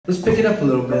Let's pick it up a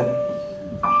little bit.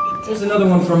 Here's another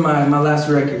one from my last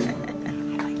record.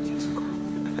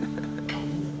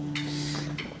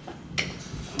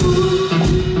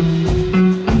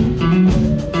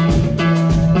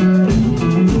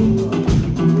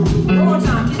 One more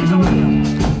time, keep it going.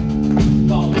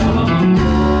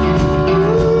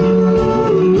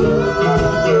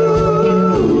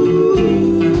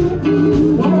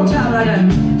 One more time right now.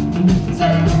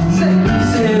 Say.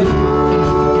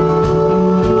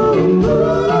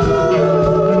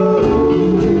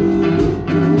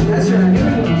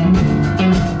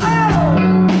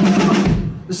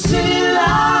 The city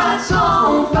lights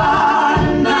on fire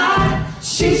tonight.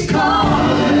 She's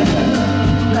calling.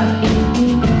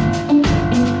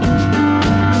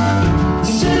 The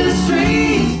city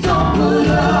streets don't put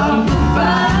up a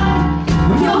fight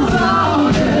when you're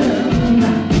falling.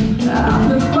 I've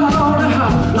been falling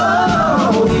hard.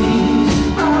 Oh, these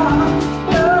are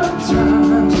the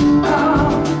times of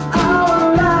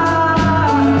our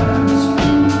lives.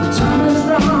 The time is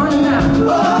running out.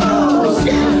 Oh,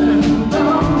 yeah.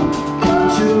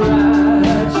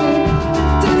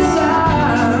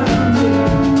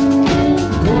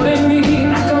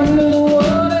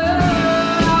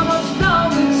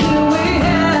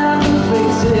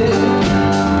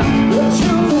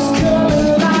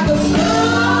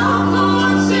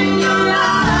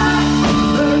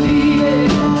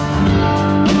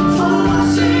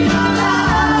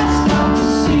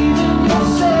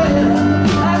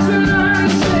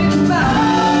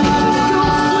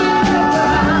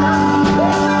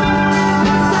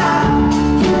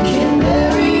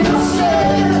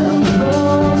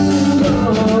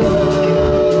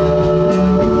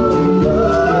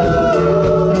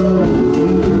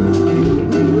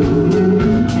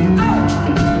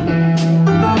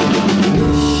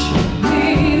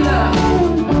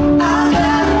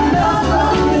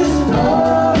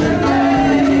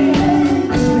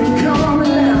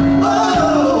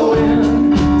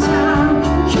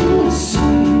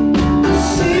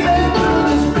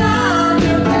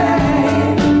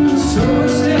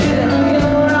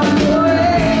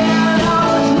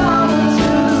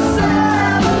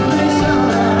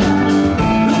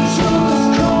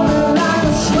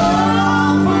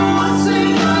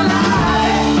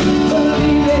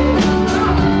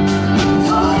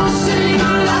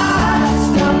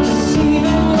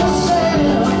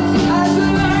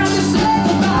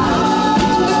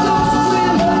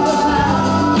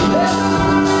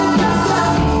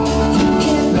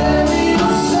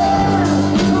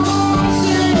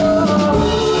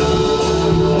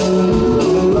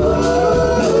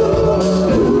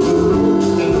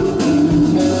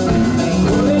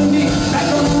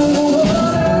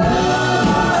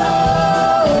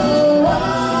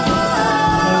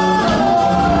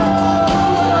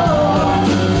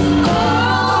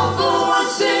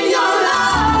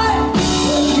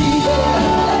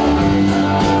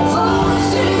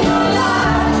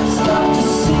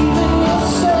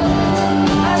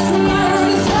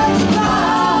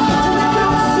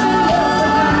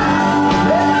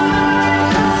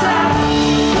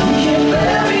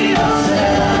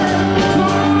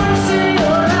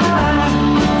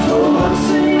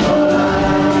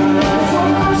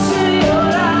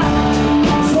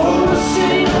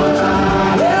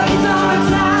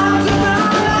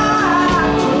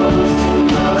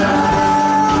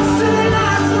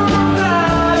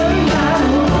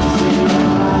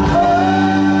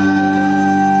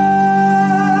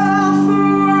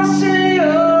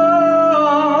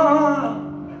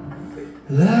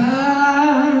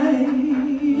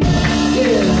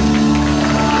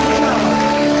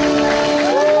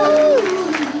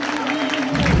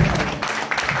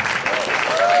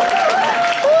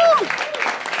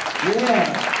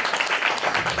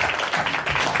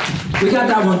 We got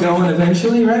that one going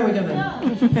eventually, right? We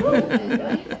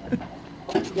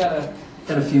got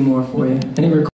a few more for you. Any